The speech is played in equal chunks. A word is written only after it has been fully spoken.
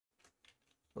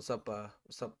What's up,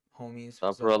 homies?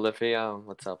 What's up, Rolifia?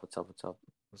 What's up? What's up? What's up?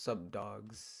 What's up,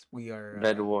 dogs? We are,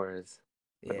 Bed Wars.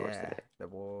 Bed Wars yeah, today.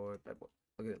 bed war.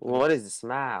 Look at What this. is this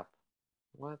map?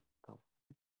 What the?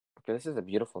 Okay, this is a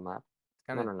beautiful map.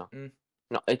 Kind No, of, no, no.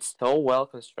 No, it's so well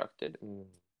constructed.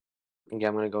 Okay,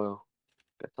 I'm gonna go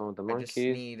get some of the I just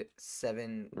monkeys. need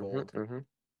 7 gold.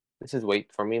 This is,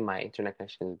 wait, for me, my internet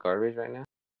connection is garbage right now.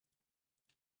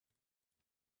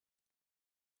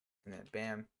 And then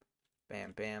bam,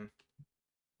 bam, bam.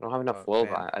 I don't have enough Oh, wolf.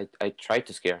 bam. I tried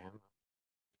to scare him.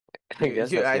 I guess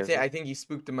that scares him. I think you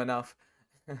spooked him enough.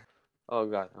 Oh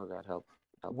god, help.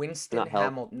 Help. Winston Not help.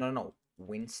 Hamilton. No.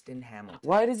 Winston Hamilton.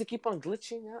 Why does it keep on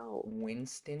glitching out?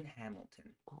 Winston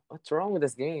Hamilton. What's wrong with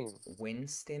this game?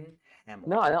 Winston Hamilton.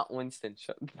 No, not Winston.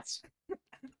 Shut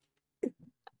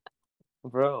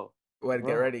Bro. What?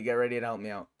 Get ready to help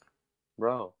me out.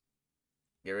 Bro.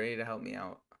 Get ready to help me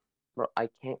out. Bro, I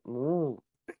can't move.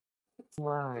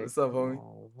 Why? What's up, homie?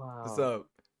 Oh, wow. What's up?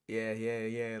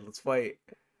 Yeah. Let's fight.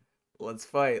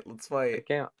 I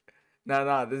can't.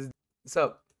 No. What's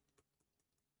up?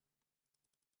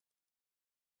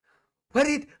 What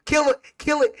did kill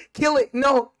it?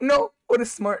 No. What a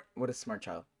smart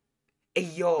child. Hey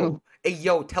yo,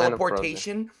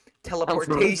 teleportation.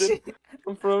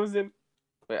 I'm frozen.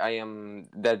 Wait, I am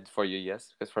dead for you,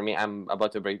 yes? Because for me, I'm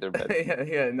about to break their bed.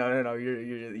 yeah. No.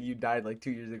 You died like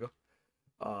 2 years ago.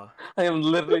 I am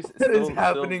literally what is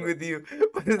happening with you?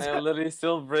 I am literally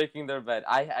still breaking their bed.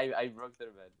 I broke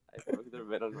their bed. I broke their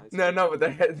bed on my screen. No, but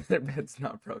their bed's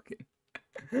not broken.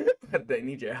 But they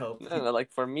need your help. No,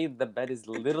 like for me, the bed is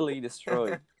literally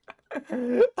destroyed.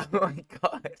 Oh my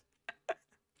god.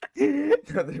 No,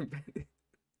 their bed.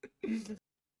 It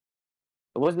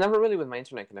was never really with my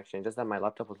internet connection, just that my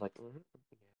laptop was like,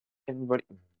 everybody.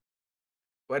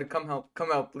 Wait, come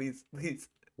help, please.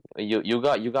 You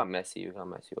got Messi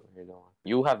over here, don't worry.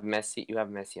 You have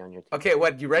Messi on your team. Okay,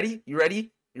 what? You ready? You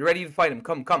ready to fight him?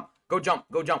 Come. Go jump.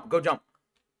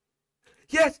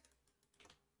 Yes.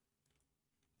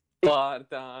 Part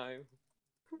time.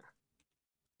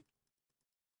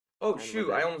 Oh shoot!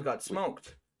 I almost got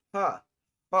smoked. Ha.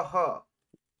 All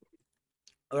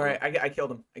right, I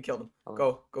killed him.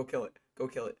 Go kill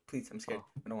it. Please, I'm scared.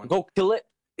 I don't want. Go kill it.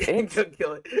 Go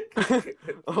kill it.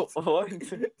 Oh, what?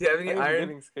 Do you have any iron? I'm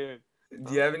getting scared.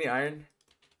 Do you have any iron?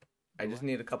 I just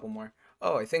need a couple more.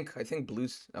 Oh, I think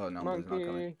blue's. Oh no, blue's not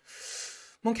coming.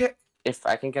 Monkey. If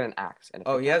I can get an axe. And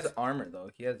he has armor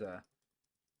though. He has a.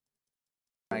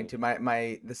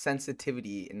 The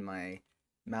sensitivity in my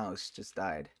mouse just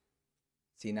died.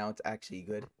 See, now it's actually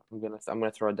good. I'm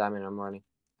gonna throw a diamond. I'm running.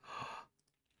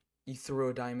 You threw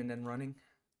a diamond and running?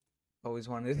 Always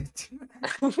wanted it to.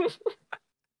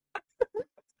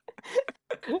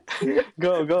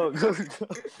 Go.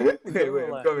 Wait,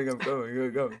 I'm coming.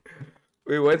 Go.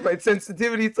 Wait, why's my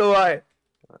sensitivity so high?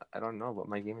 I don't know, but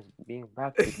my game is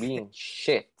back to being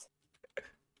shit.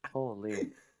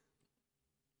 Holy.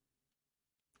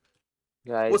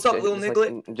 Guys, what's up, little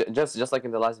Niglet? Like just like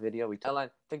in the last video, we take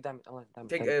diamond.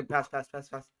 Take pass.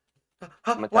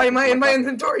 Why am I in my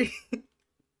inventory?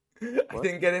 I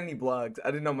didn't get any blocks. I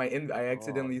didn't know I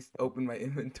accidentally opened my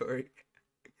inventory.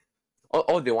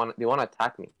 Oh, they want to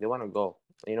attack me. They want to go.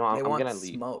 You know, I'm gonna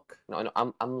leave. Smoke. No,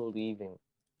 I'm leaving.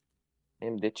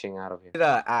 I'm ditching out of here.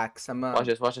 The axe. Watch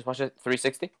this.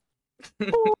 360.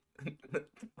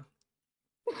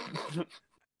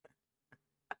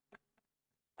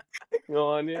 Go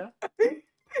on, yeah.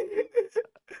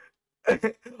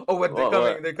 Oh, what?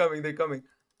 They're coming.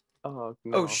 Oh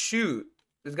no. Oh shoot!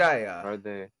 This guy. Are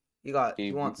they?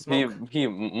 He wants smoke.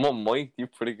 Moink, you're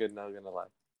pretty good, not gonna lie.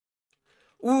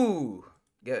 Ooh,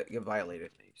 get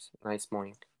violated. Nice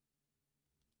Moink.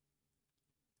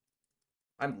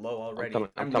 I'm low already.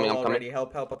 I'm coming.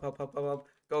 Help.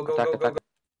 Go.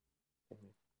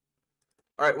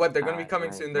 All right, what? They're gonna be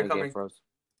coming soon. They're coming.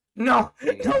 No,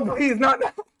 please, not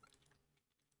now.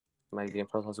 My game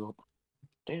froze. Let's go.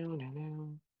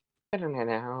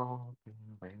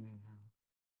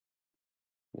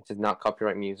 This is not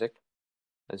copyright music,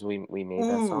 as we made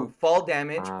that song. Fall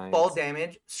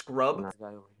damage, scrub.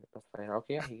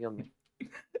 Okay, he killed me.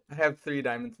 I have 3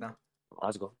 diamonds now.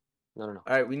 Let's go. No. All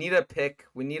right, we need a pick.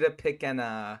 We need a pick and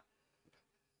a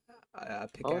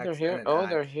pickaxe. Oh, they're here.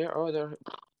 They're here. All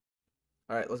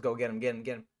right, let's go get him.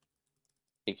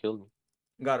 He killed me.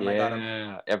 Got him. Yeah, I got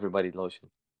him. Everybody lotion.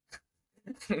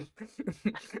 This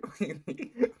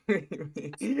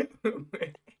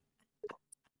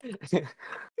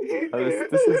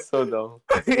is so dumb.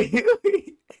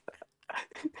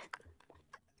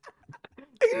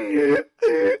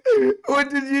 What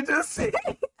did you just say?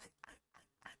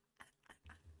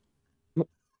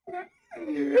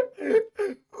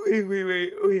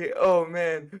 Wait. Oh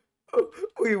man. Oh,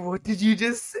 wait, what did you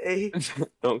just say?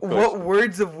 Don't What question.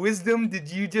 words of wisdom did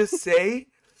you just say?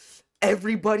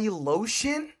 Everybody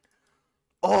lotion?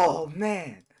 Oh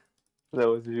man. That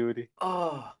was beauty.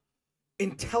 Oh,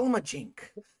 intelligent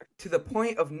to the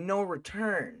point of no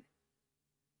return.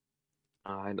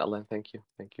 Alan, thank you.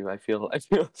 I feel What?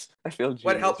 genius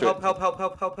right now.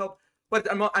 Help. What?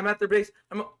 I'm at their base.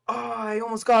 Oh, I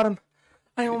almost got him.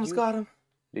 I Did almost you got him.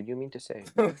 did you mean to say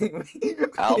wait.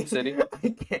 Alp City? I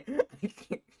can't. I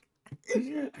can't.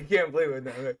 I can't play with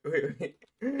that. Wait.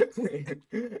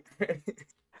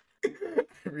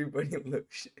 Everybody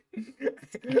lotion.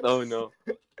 Oh no.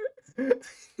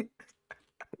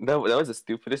 That was the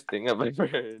stupidest thing I've ever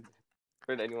heard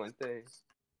anyone say.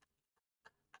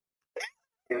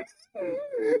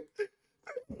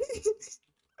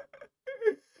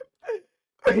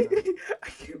 I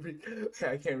can't read.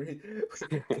 I can't read.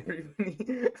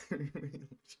 Everybody.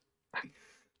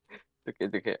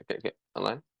 Okay.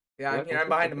 Online? Yeah, I'm here. I'm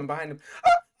behind him.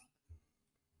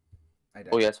 I died.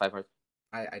 Oh yes, 5 hearts.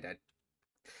 I died.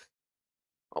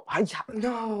 Oh, I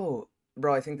No,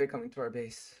 bro. I think they're coming to our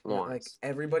base. Like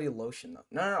everybody lotion though.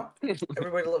 No.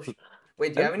 Everybody lotion.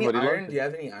 Wait, do you have any Everybody iron? lotion. Do you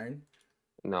have any iron?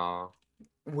 No.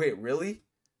 Wait, really?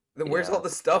 Then where's Yeah. all the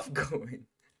stuff going?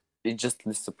 It's just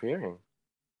disappearing.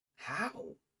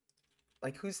 How?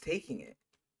 Like who's taking it?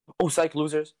 Oh, psych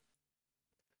losers.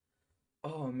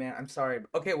 Oh man, I'm sorry.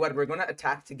 Okay, what? We're gonna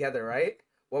attack together, right?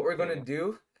 What we're gonna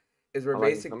do is we're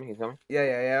basically. He's coming.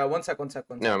 Yeah. One sec.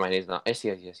 Never mind, he's not. Yes, he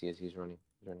is. He's running.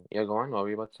 Yeah, go on. What were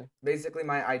you about to say? Basically,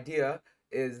 my idea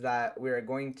is that we're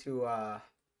going to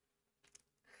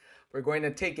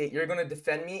take it. You're gonna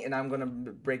defend me, and I'm gonna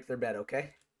break their bed.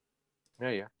 Okay?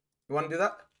 Yeah. You want to do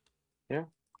that? Yeah.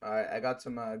 All right. I got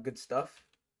some good stuff.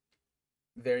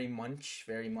 Very munch.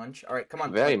 All right, come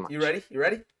on. Very much. You ready?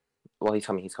 Well, he's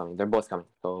coming. They're both coming.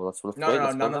 So let's No,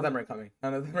 wait. none of them are coming.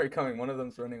 One of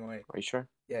them's running away. Are you sure?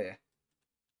 Yeah.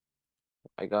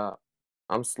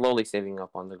 I'm slowly saving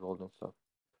up on the gold and stuff.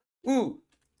 Ooh.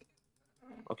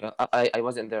 Okay, I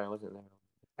wasn't there.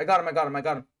 I got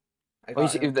him. Oh, you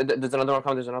see, there's another one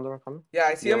coming. Yeah,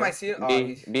 I see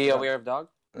him. Be aware of dog.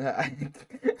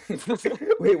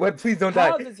 Wait, what? Please don't die.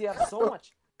 How does he have so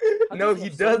much? No, he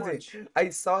doesn't. I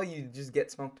saw you just get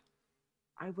smoked.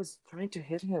 I was trying to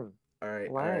hit him. All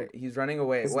right. He's running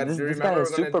away. What? Do you This remember guy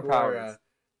has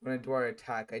we're gonna do our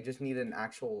attack? I just need an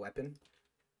actual weapon.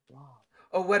 Wow.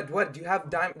 Oh, what? Do you have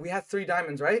We have 3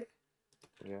 diamonds, right?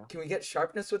 Yeah. Can we get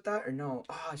sharpness with that or no?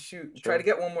 Oh shoot! Sure. Try to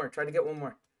get one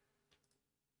more.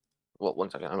 Well,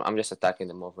 1 second. I'm just attacking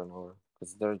them over and over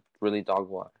because they're really dog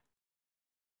water.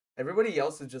 Everybody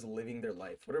else is just living their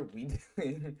life. What are we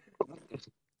doing?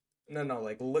 No.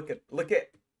 Like look at.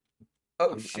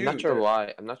 Oh shoot! I'm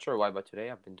not sure why, but today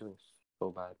I've been doing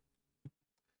so bad.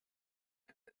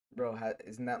 Bro,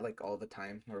 isn't that like all the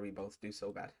time where we both do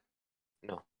so bad?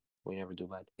 No, we never do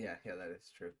bad. Yeah, that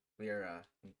is true. We are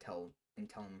intel.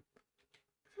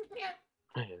 Yeah.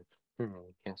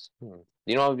 Yes.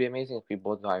 You know what would be amazing if we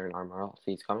both got iron armor. Oh,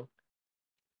 see, he's coming.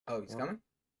 Oh, he's coming?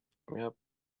 Yep.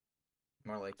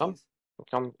 More like Come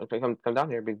down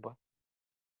here, big boy.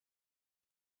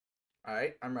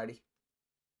 Alright, I'm ready.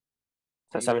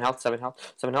 7 health, 3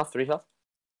 health.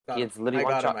 It's literally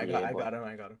one shot. I got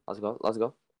him. Let's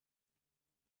go.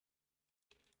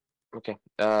 Okay.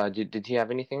 Did he have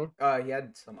anything? He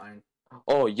had some iron.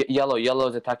 Oh, yellow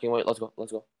is attacking. Wait, let's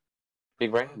go.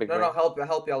 Big brain. No, help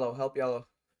yellow.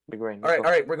 Big brain. All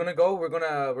right, we're gonna go. We're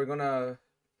gonna.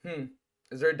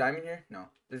 Is there a diamond here? No.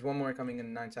 There's one more coming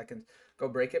in 9 seconds. Go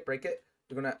break it. We're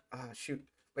gonna. Shoot.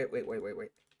 Wait.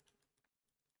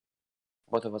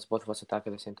 Both of us attack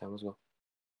at the same time. Let's go.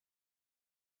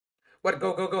 What?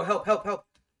 Go.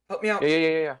 Help me out.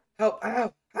 Yeah. Help.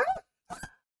 Ow.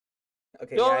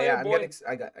 Okay, Go, yeah. boy.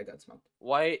 I got smoked.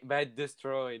 White bed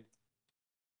destroyed.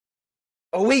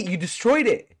 Oh wait, you destroyed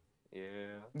it.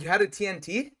 Yeah. You had a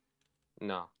TNT?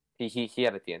 No. He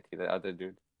had a TNT, the other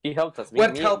dude. He helped us.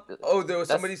 What help? Oh, there was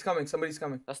somebody's coming.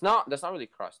 That's not really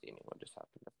crusty what just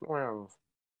happened.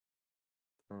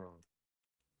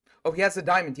 Oh, he has a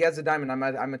diamond.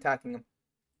 I'm attacking him.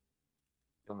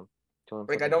 Kill him.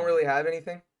 Like I don't really have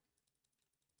anything.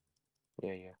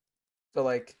 Yeah. So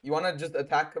like, you wanna just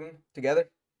attack him together?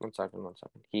 1 second.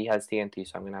 He has TNT,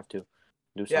 so I'm gonna have to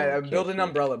do something. Yeah, build an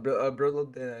umbrella.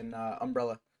 Build an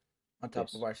umbrella on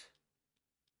top of ours.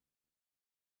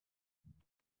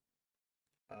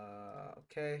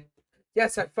 Okay.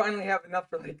 Yes, I finally have enough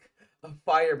for like a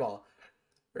fireball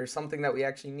or something that we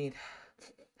actually need.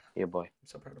 Yeah, boy. I'm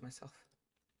so proud of myself.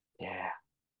 Yeah.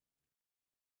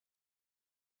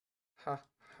 Ha.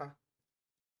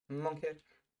 Monkey.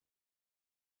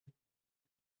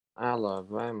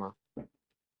 Alabama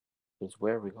is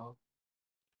where we go.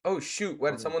 Oh shoot!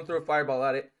 What? Someone threw a fireball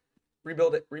at it.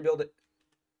 Rebuild it. Rebuild it.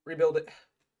 Rebuild it.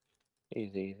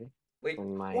 Easy. Wait.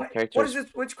 And my What? character What is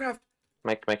this witchcraft?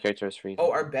 my character is freezing.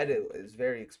 Oh, our bed is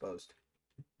very exposed.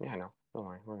 Yeah, I know. Don't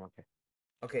worry, we're okay.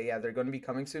 Okay, yeah, they're going to be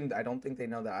coming soon. I don't think they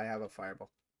know that I have a fireball.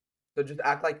 So just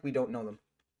act like we don't know them.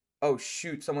 Oh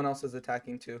shoot! Someone else is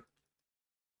attacking too.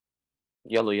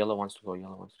 Yellow wants to go.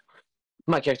 Yellow wants to go.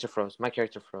 My character froze.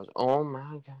 Oh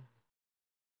my god.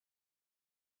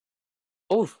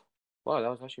 Oof. Wow, that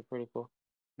was actually pretty cool.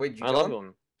 Wait, did you I kill love him?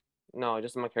 him. No,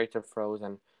 just my character froze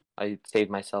and I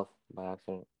saved myself by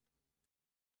accident.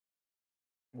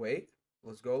 Wait,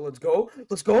 let's go. Let's go.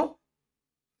 Let's go.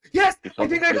 Yes, I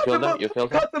think I got them both. You I killed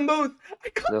them? got them both.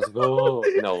 Let's go.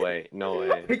 No way. No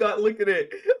way. I got. Look at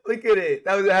it. Look at it.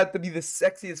 That would have to be the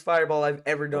sexiest fireball I've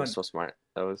ever That done. was so smart.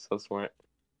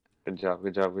 Good job.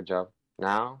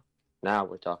 Now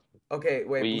we're talking. Okay,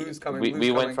 wait. Blue's coming. Blue's we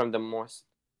coming. went from the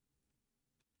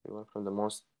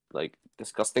most like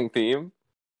disgusting theme.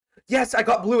 Yes, I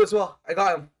got blue as well. I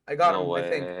got him. I got No him. I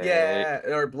think. way. Yeah,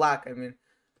 or black. I mean,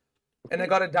 and I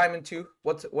got a diamond too.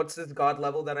 What's this god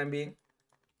level that I'm being?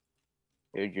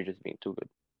 You're just being too good.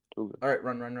 All right,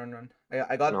 run.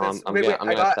 I got No, this. I'm Wait,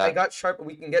 gonna I got attack. sharp.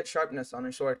 We can get sharpness on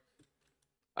our sword.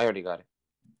 I already got it.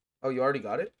 Oh, you already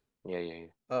got it? Yeah.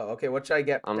 Oh, okay. What should I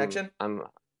get? Protection? I'm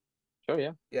sure,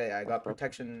 yeah. Yeah, I got Perfect.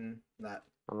 protection. That.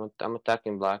 I'm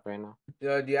attacking black right now.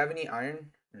 Do you have any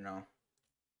iron? No.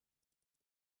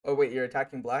 Oh wait, you're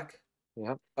attacking black?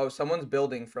 Yep. Oh, someone's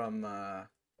building from. I've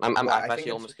I think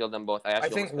actually almost killed them both. I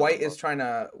think white is trying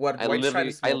to.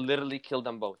 I literally killed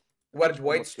them both. What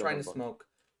White's trying to smoke?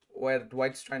 What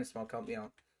White's trying to smoke? Help me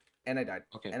out. And I died.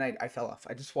 Okay. And I fell off.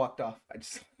 I just walked off.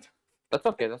 That's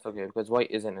okay. Because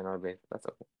white isn't in our base. That's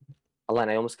okay. Alan,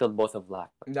 I almost killed both of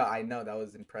black. No, I know that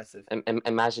was impressive.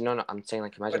 Imagine, no, I'm saying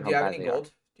like imagine But how do you have bad any they are.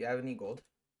 gold? Do you have any gold?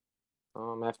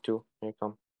 I have two. Here you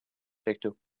come. Take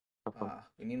two.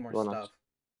 We need more Go stuff. nuts.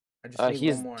 I just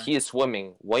need one more. He is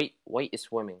swimming. White is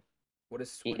swimming. What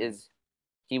is swimming?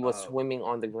 He was swimming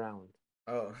on the ground.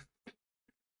 Oh.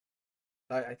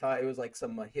 I thought it was like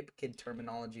some hip kid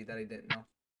terminology that I didn't know.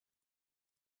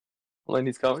 When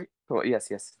he's coming? Oh,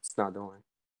 yes, it's not. Don't worry.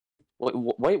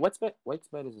 Wait, White's bed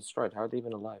is destroyed. How are they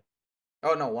even alive?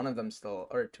 Oh no, one of them still,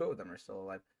 or two of them are still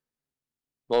alive.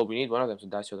 Well, we need one of them to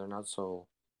die so they're not so,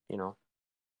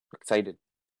 excited.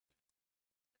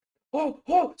 Oh,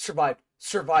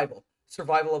 survival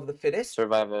of the fittest.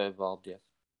 Survival evolved, yes.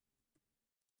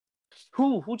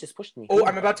 Who just pushed me? Oh,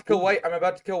 I'm about to kill white.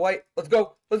 Let's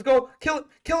go. Kill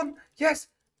him. Yes.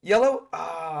 Yellow.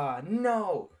 Ah,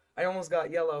 no. I almost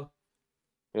got yellow.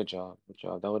 Good job.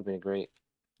 That would have been great.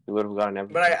 We would have gotten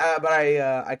everything. But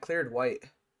I cleared white.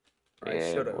 Or yeah,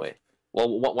 I should have. Wait.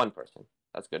 Well, one person.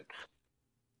 That's good.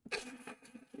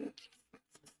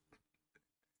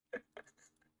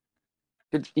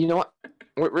 You know what?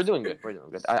 We're doing good.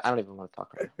 I don't even want to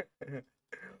talk right now.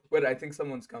 Wait, I think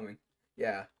someone's coming.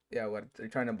 Yeah. What? They're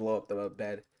trying to blow up the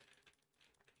bed.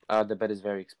 The bed is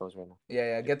very exposed right now.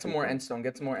 Yeah. Get some more endstone.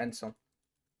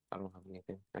 I don't have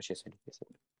anything. Actually, yes, I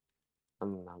do.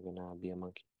 I'm not gonna be a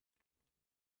monkey.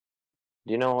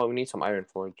 Do you know what? We need some iron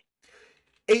forge.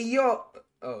 Hey, yo!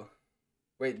 Oh.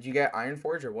 Wait, did you get iron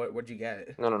forge or what? What'd you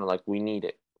get? No, like, we need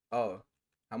it. Oh.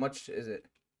 How much is it?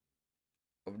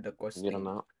 Of the question. Good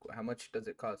amount. How much does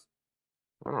it cost?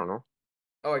 I don't know.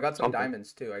 Oh, I got some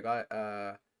diamonds too. I got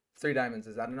 3 diamonds.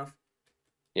 Is that enough?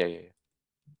 Yeah.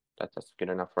 That's good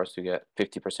enough for us to get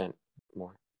 50%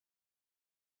 more.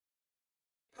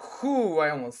 Whew, I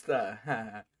almost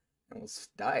almost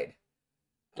died.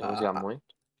 Was got moist?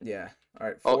 Yeah. All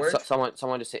right. Forge. Oh,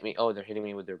 someone just hit me. Oh, they're hitting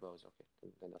me with their bows.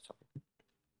 Okay, then that's okay.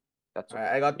 That's okay.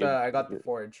 Right, I got the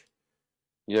forge.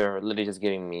 You're literally just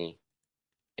giving me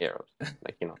arrows,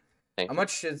 like How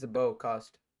much does the bow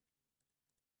cost?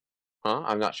 Huh?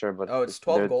 I'm not sure, but oh, it's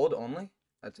 12 gold only.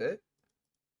 That's it.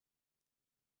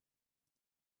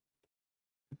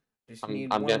 Just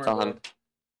need I'm one gonna more tell gold. him.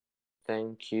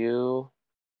 Thank you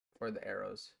for the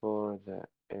arrows. For the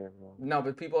arrow. No,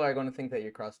 but people are going to think that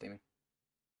you're cross teaming.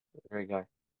 Great guy.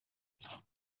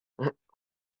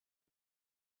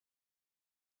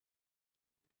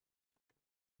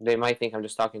 They might think I'm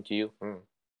just talking to you. All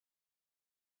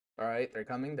right, they're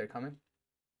coming.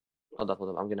 Hold up.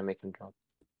 I'm gonna make him drop.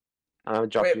 I'm gonna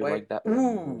drop you like that.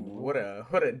 Ooh, what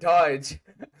a dodge!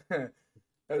 That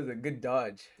was a good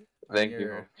dodge. Thank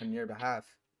you. On your behalf.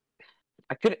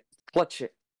 I couldn't clutch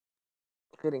it.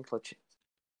 All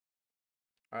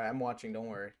right, I'm watching. Don't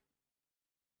worry.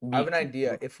 I have an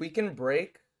idea. If we can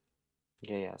break.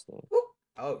 Yeah.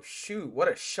 Oh shoot! What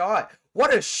a shot!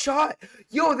 What a shot!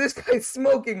 Yo, this guy's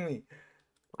smoking me.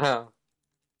 Oh,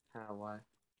 why?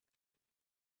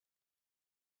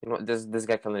 You know what? This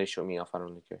guy can really show me off. I don't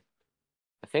really care.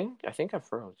 I think I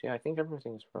froze. Yeah, I think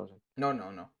everything is frozen. No, no,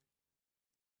 no,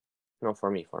 No, for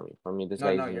me. This no,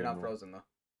 guy no. isn't You're not anymore. frozen though.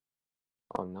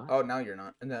 Oh, not? Oh, now you're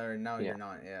not. No, now Yeah. you're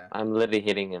not. Yeah. I'm literally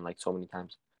hitting him like so many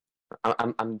times.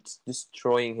 I'm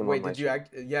destroying him on Wait, my did you stream.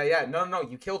 act? Yeah, yeah. No, no, no.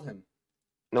 You killed him.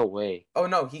 No way. Oh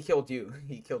no, he killed you.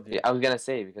 He killed Yeah, you. I was gonna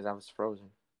say because I was frozen.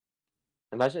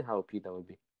 Imagine how OP that would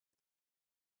be.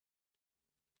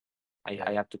 I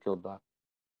Okay. have to kill Black.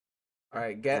 All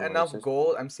right. I Get don't know, enough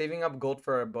gold. I'm saving up gold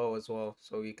for a bow as well,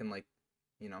 so we can like,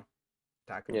 you know,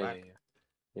 attack him Yeah, back.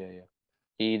 yeah.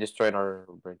 He destroyed our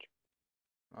bridge.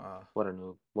 Uh. What a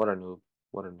noob. What a noob.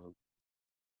 What a noob.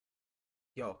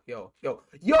 Yo, yo, yo,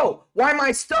 yo! Why am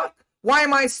I stuck? Why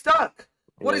am I stuck?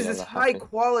 What is Yeah, this that high happened.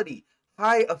 quality,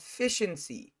 high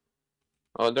efficiency?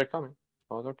 Oh, they're coming.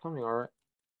 Oh, they're coming. All right.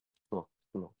 Come on,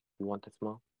 come on. You want the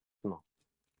smell? Come on.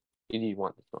 You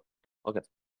want the smell? Okay.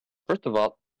 First of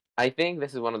all, I think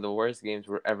this is one of the worst games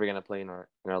we're ever gonna play in our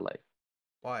life.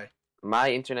 Why? My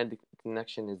internet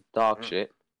connection is dog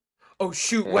shit. Oh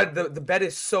shoot! Okay. What the bed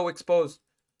is so exposed.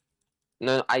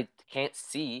 No, I can't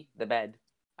see the bed.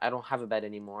 I don't have a bed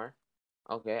anymore.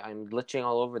 Okay, I'm glitching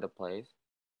all over the place.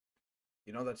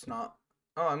 You know that's not.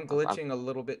 Oh, I'm I'm glitching a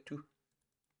little bit too.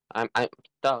 I'm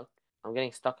stuck. I'm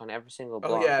getting stuck on every single Oh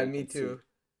block yeah, that you me can see. too.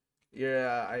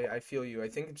 Yeah, I feel you. I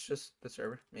think it's just the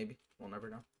server. Maybe we'll never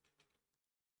know.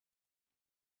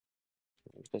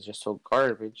 It's just so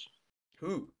garbage.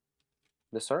 Who?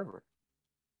 The server.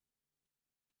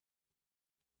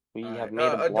 We All have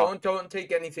right. made a block. Don't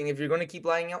take anything. If you're gonna keep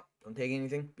lying out, don't take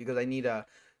anything because I need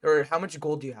Or how much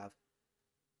gold do you have?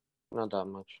 Not that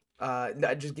much.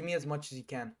 Just give me as much as you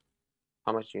can.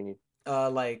 How much do you need?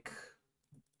 Like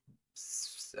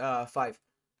 5.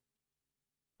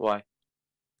 Why?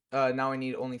 Now I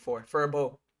need only 4 for a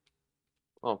bow.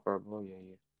 Oh, for a bow,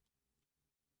 yeah.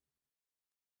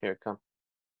 Here, come.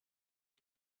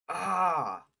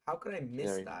 Ah, how could I There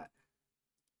miss you go. that?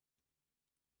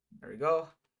 There we go.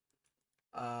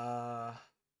 Uh,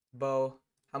 bow.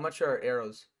 How much are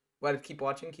arrows? What? Keep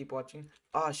watching. Keep watching.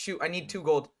 Ah, shoot! I need 2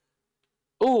 gold.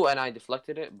 Oh, and I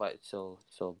deflected it, but it still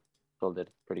did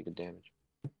pretty good damage.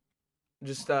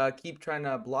 Just keep trying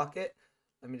to block it.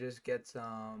 Let me just get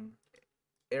some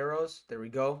arrows. There we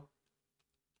go.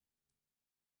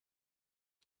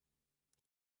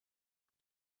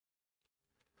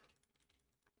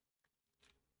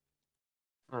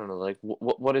 I don't know, like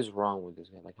what is wrong with this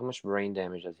guy? Like, how much brain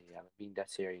damage does he have? I'm being that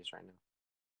serious right now.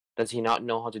 Does he not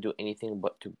know how to do anything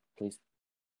but to please?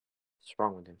 What's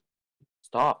wrong with him?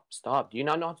 Stop! Do you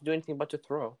not know how to do anything but to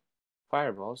throw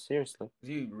fireballs? Seriously? Is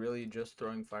he really just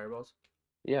throwing fireballs?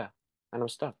 Yeah, and I'm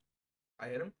stuck. I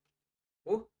hit him.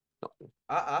 Oh.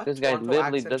 No, this guy Toronto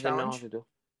literally accent doesn't know how challenge. to do.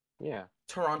 Yeah.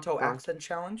 Toronto Toronto. accent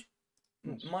challenge.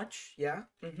 Yes. Much, yeah.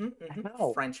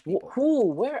 How? French people. Who?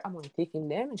 Where am I taking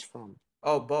damage from?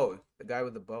 Oh, bow. The guy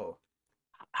with the bow.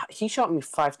 He shot me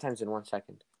 5 times in 1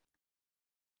 second.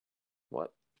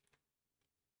 What?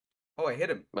 Oh, I hit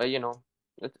him. But you know,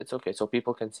 it's okay. So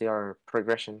people can see our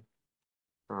progression.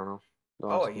 I don't know.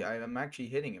 Oh, yeah, I'm actually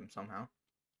hitting him somehow.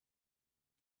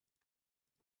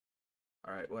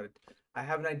 All right, what? I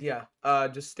have an idea.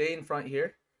 Just stay in front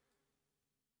here.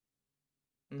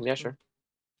 Yeah, sure.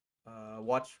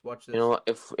 Watch this. You know what?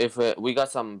 If we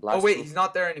got some blast. Oh wait, proof, he's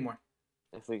not there anymore.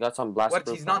 if we got some blast. What?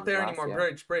 Proof He's not there glass, anymore. yeah.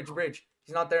 Bridge.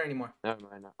 He's not there anymore. Never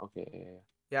mind. Okay, yeah.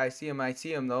 Yeah, I see him. I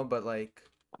see him though, but like,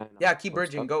 I know. yeah, keep I'm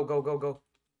bridging. stuck. Go.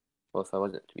 Well, if I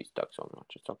wasn't to be stuck so much,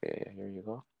 it's okay. Yeah, here you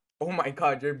go. Oh my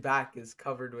God, your back is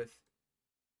covered with.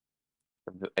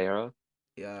 The arrow.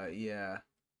 Yeah.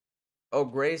 Oh,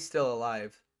 Gray's still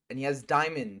alive, and he has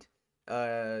diamond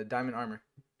armor.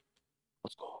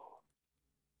 Let's go.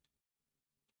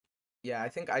 Yeah, I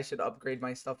think I should upgrade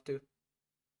my stuff too.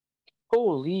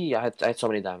 Holy! I had so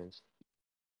many diamonds.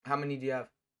 How many do you have?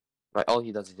 Right. All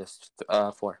he does is just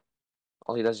 4.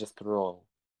 All he does is just throw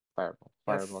fireball.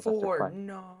 You Fireballs have after 4. 5.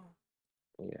 No.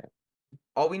 Yeah.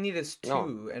 All we need is 2,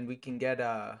 No. and we can get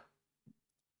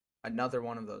another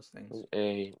one of those things.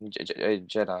 A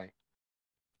Jedi.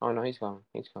 Oh no, he's coming.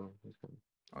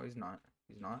 Oh, he's not.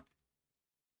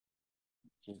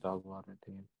 He's dog water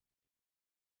again.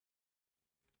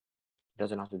 He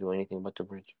doesn't have to do anything but to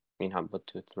bridge. I mean, but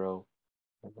to throw.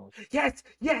 Yes.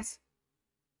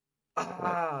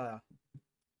 Ah.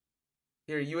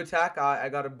 Here, you attack. I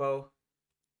got a bow.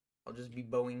 I'll just be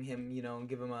bowing him, and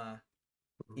give him a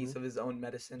piece of his own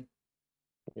medicine.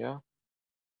 Yeah.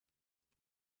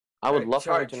 I would Alright, love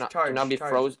for me to not be charge.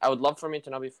 frozen. I would love for me to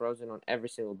not be frozen on every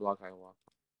single block I walk.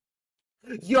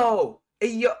 Yo!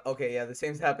 Hey, yo! Okay, yeah, the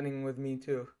same's happening with me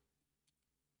too.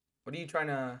 What are you trying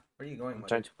to... Where are you going I'm with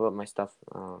trying it? to put up my stuff.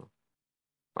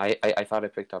 I thought I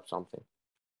picked up something.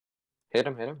 Hit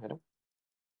him.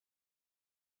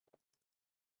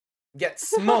 Get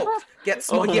smoked! Get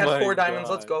smoked! He Oh has my 4 diamonds.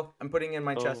 Let's god. go. I'm putting in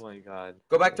my Oh chest. my god.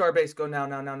 Go back to our base. Go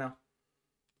now.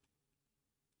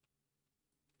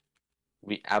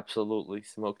 We absolutely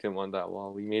smoked him on that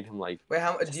wall. We made him like Wait,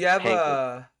 how do just you have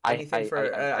pancake. anything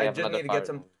for... I I have just another need to get card.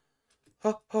 some...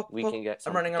 Huh. We can get I'm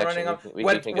some running. protection. We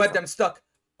can get Webbed, some. I'm stuck.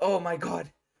 Oh my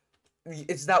god.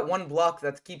 It's that one block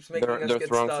that keeps making us They're get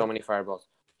throwing stuck. so many fireballs.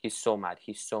 He's so mad.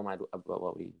 He's so mad about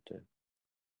what we did.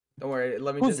 Don't worry.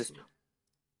 Let me Who's just... this?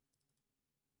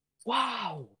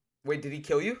 Wow. Wait, did he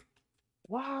kill you?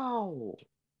 Wow.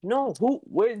 No. Who?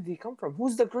 Where did he come from?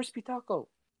 Who's the crispy taco?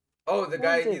 Oh, the Who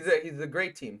guy. is this? He's the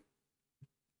great team.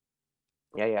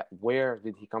 Yeah. Where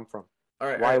did he come from? All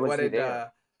right. Why all right, was he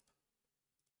there?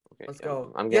 Okay, Let's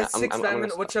go. I'm Get gonna, 6 I'm gonna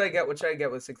diamonds. What should I get? What should I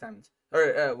get with 6 diamonds?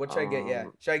 Or what should I get? Yeah.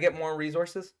 Should I get more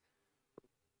resources?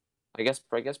 I guess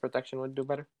protection would do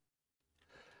better.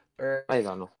 Or I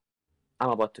don't know. I'm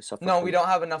about to suffer. no, we don't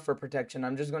have enough for protection.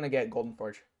 I'm just gonna get golden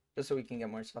forge just so we can get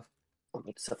more stuff. I'm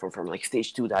about to suffer from like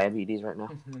stage 2 diabetes right now.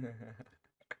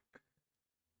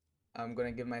 I'm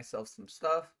gonna give myself some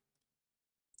stuff.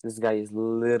 This guy is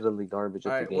literally garbage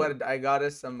at the game. What I got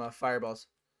us some fireballs.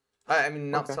 I mean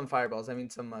not Okay. some fireballs. I mean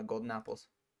some golden apples.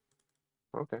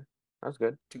 Okay, that's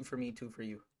good. 2 for me, 2 for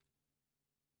you.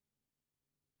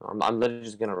 I'm literally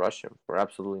just gonna rush him for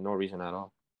absolutely no reason at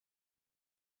all.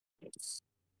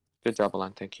 Good job,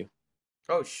 Alan. Thank you.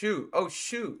 Oh shoot!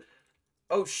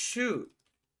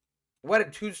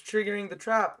 What? Who's triggering the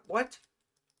trap? What?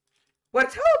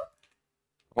 What? Help!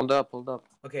 Hold up.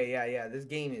 Okay, yeah. This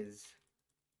game is...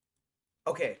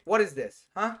 Okay, what is this?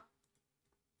 Huh?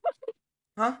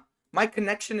 My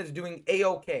connection is doing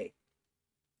A-okay.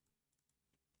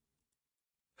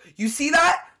 You see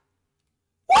that?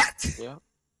 What? Yeah.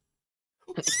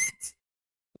 What?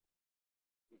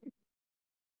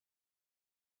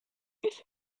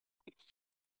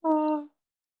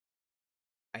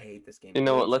 I hate this game. You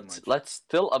know what? way too much. Let's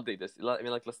still update this.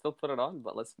 Let's still put it on,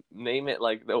 but let's name it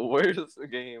like the worst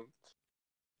game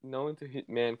known to hit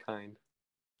mankind.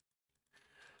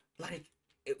 Like,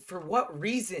 for what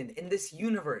reason in this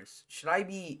universe should I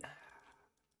be...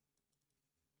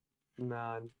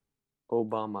 Man,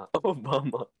 Obama.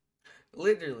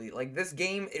 Literally, like, this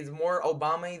game is more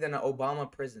Obama than an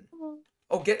Obama prison.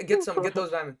 Oh, get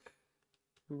those diamonds.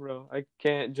 Bro, I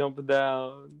can't jump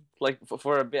down. Like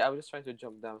for a bit, I was just trying to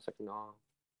jump down. It's like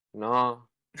no.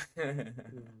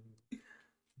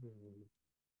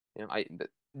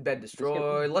 Bed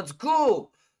destroyed. Let's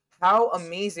go. How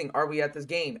amazing are we at this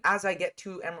game? As I get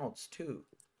 2 emeralds too.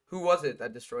 Who was it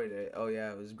that destroyed it? Oh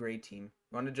yeah, it was great team.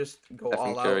 You want to just go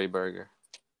all out? Curry burger.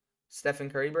 Stephen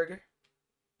Curry burger.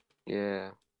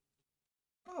 Yeah.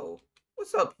 Oh,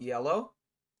 what's up, Yellow?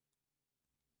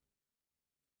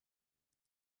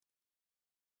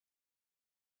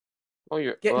 Oh,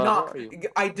 you're Get knocked. you?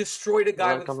 I destroyed a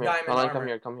guy with diamond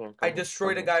armor. Come here. I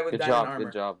destroyed a guy with diamond armor.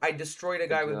 Good job. I destroyed a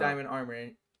guy with diamond armor.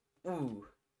 Ooh.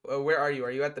 Where are you?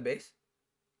 Are you at the base?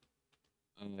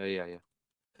 Yeah.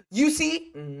 You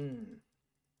see? Give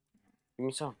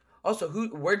me some. Also,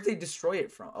 where did they destroy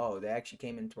it from? Oh, they actually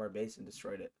came into our base and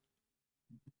destroyed it.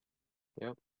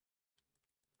 Yep.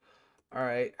 All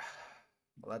right.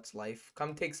 Well, that's life.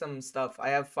 Come take some stuff.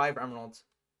 I have 5 emeralds.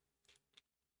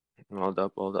 Hold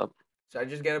up. So I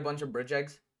just get a bunch of bridge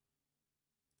eggs.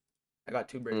 I got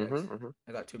 2 bridge eggs.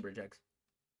 I got 2 bridge eggs.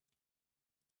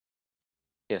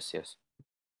 Yes.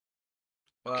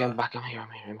 Okay, I'm back. I'm here.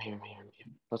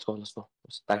 Let's go. Let's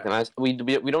attack them. We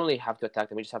don't really have to attack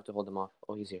them. We just have to hold them off.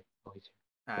 Oh, he's here.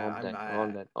 I'm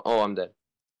dead. Oh, I'm dead.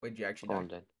 Wait, did you actually die? I'm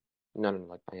dead. No.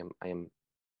 Like I am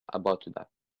about to die.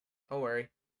 Don't worry.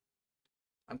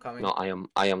 I'm coming. No, I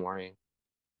am worrying.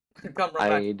 Come,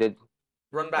 run back.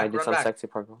 Run back. I did some sexy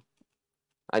parkour.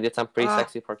 I did some pretty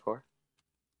sexy parkour.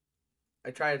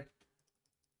 I tried.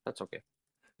 That's okay.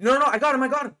 No, I got him.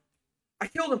 I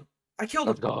killed him.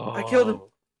 Let's go. I killed him.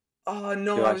 Oh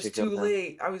no, I was too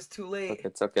late.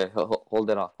 It's okay. Hold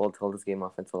it off. Hold this game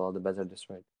off until all the beds are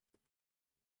destroyed.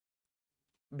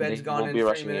 Bed's gone in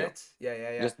 3 minutes.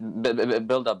 Yeah. Just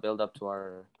build up to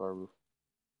our roof.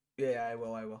 Yeah, I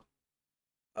will.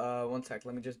 1 sec.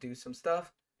 Let me just do some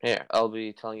stuff. Here, I'll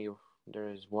be telling you. There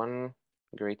is one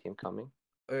great team coming.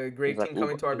 Great team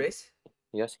coming to our base?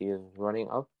 Yes, he is running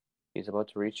up. He's about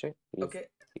to reach it. Okay.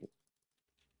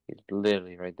 He's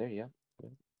literally right there, yeah.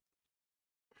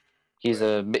 He's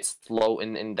a bit slow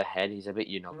in the head. He's a bit,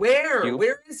 Where? cute.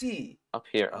 Where is he? Up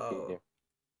here. Oh.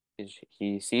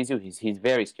 He sees you. He's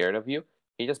very scared of you.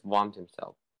 He just bombed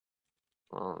himself.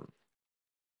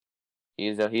 He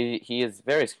is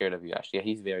very scared of you. Actually, yeah,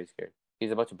 he's very scared.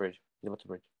 He's about to bridge.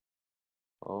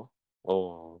 Oh,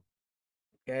 oh,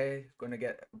 Okay, gonna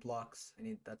get blocks.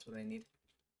 That's what I need.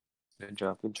 good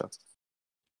job, good job.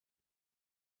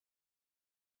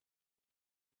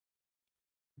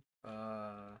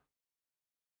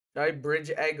 Should I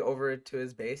bridge egg over to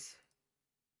his base?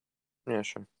 Yeah,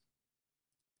 sure.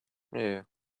 Yeah.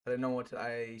 I don't know what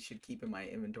I should keep in my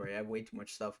inventory. I have way too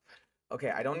much stuff. Okay,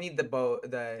 I don't need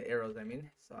the arrows, I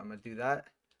mean. So I'm gonna do that.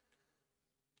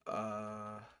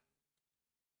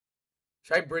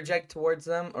 Should I bridge egg towards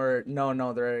them? Or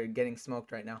no, they're getting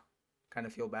smoked right now. Kind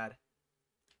of feel bad.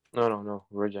 No,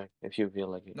 reject if you feel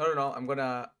like it. No, I'm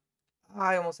gonna...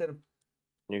 I almost hit him.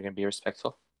 You're gonna be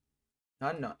respectful.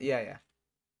 No, yeah.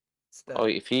 Oh,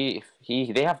 they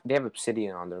have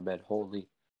obsidian on their bed. Holy.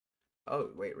 Oh,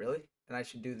 wait, really? Then I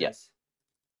should do Yeah. this.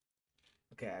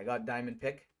 Okay, I got diamond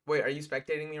pick. Wait, are you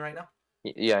spectating me right now?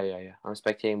 Yeah. I'm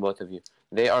spectating both of you.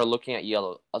 They are looking at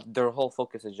yellow. Their whole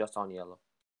focus is just on yellow.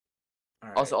 All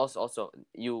right. Also,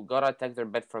 you gotta attack their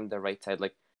bed from the right side.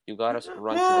 Like, you gotta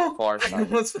run to the far side. I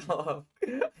almost fell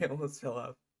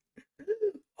off.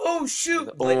 Oh, shoot!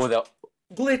 Glitch.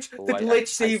 Glitch! The glitch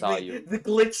saved me! The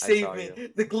glitch saved me!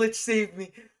 The glitch saved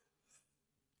me!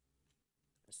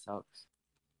 It sucks.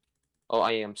 Oh,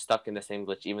 I am stuck in the same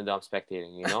glitch even though I'm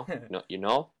spectating, you know?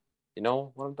 You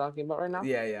know what I'm talking about right now?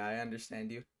 Yeah, I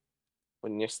understand you.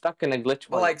 When you're stuck in a glitch...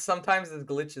 Well, like, sometimes this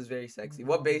glitch is very sexy.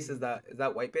 What base is that? Is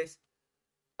that white base?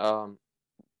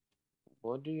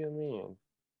 What do you mean?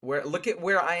 Look at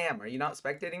where I am. Are you not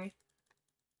spectating me?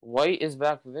 White is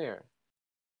back there.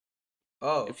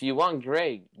 Oh. If you want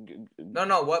gray...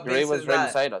 No, what base is that? Gray was right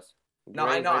beside us. No,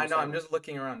 I know. I'm just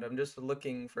looking around. I'm just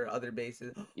looking for other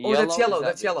bases. Oh, yellow that's yellow.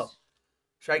 That's yellow.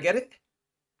 Should I get it?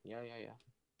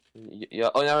 Yeah.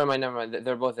 Oh, never mind.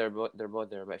 They're both there. But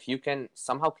if you can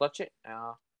somehow clutch it,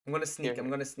 I'm gonna sneak.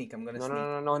 I'm gonna sneak.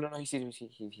 No. He sees.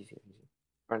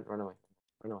 Run away.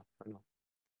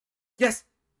 Yes.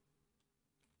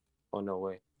 Oh, no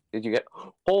way. Did you get?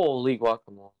 Holy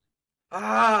guacamole!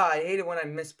 I hate it when I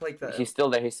misplay that. He's still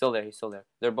there.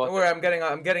 They're both. Don't worry, I'm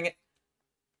getting it.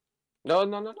 No.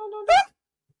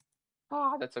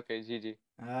 That's okay. GG.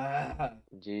 GG.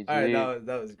 GG. All right,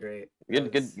 that was great.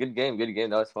 Good game.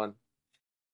 That was fun.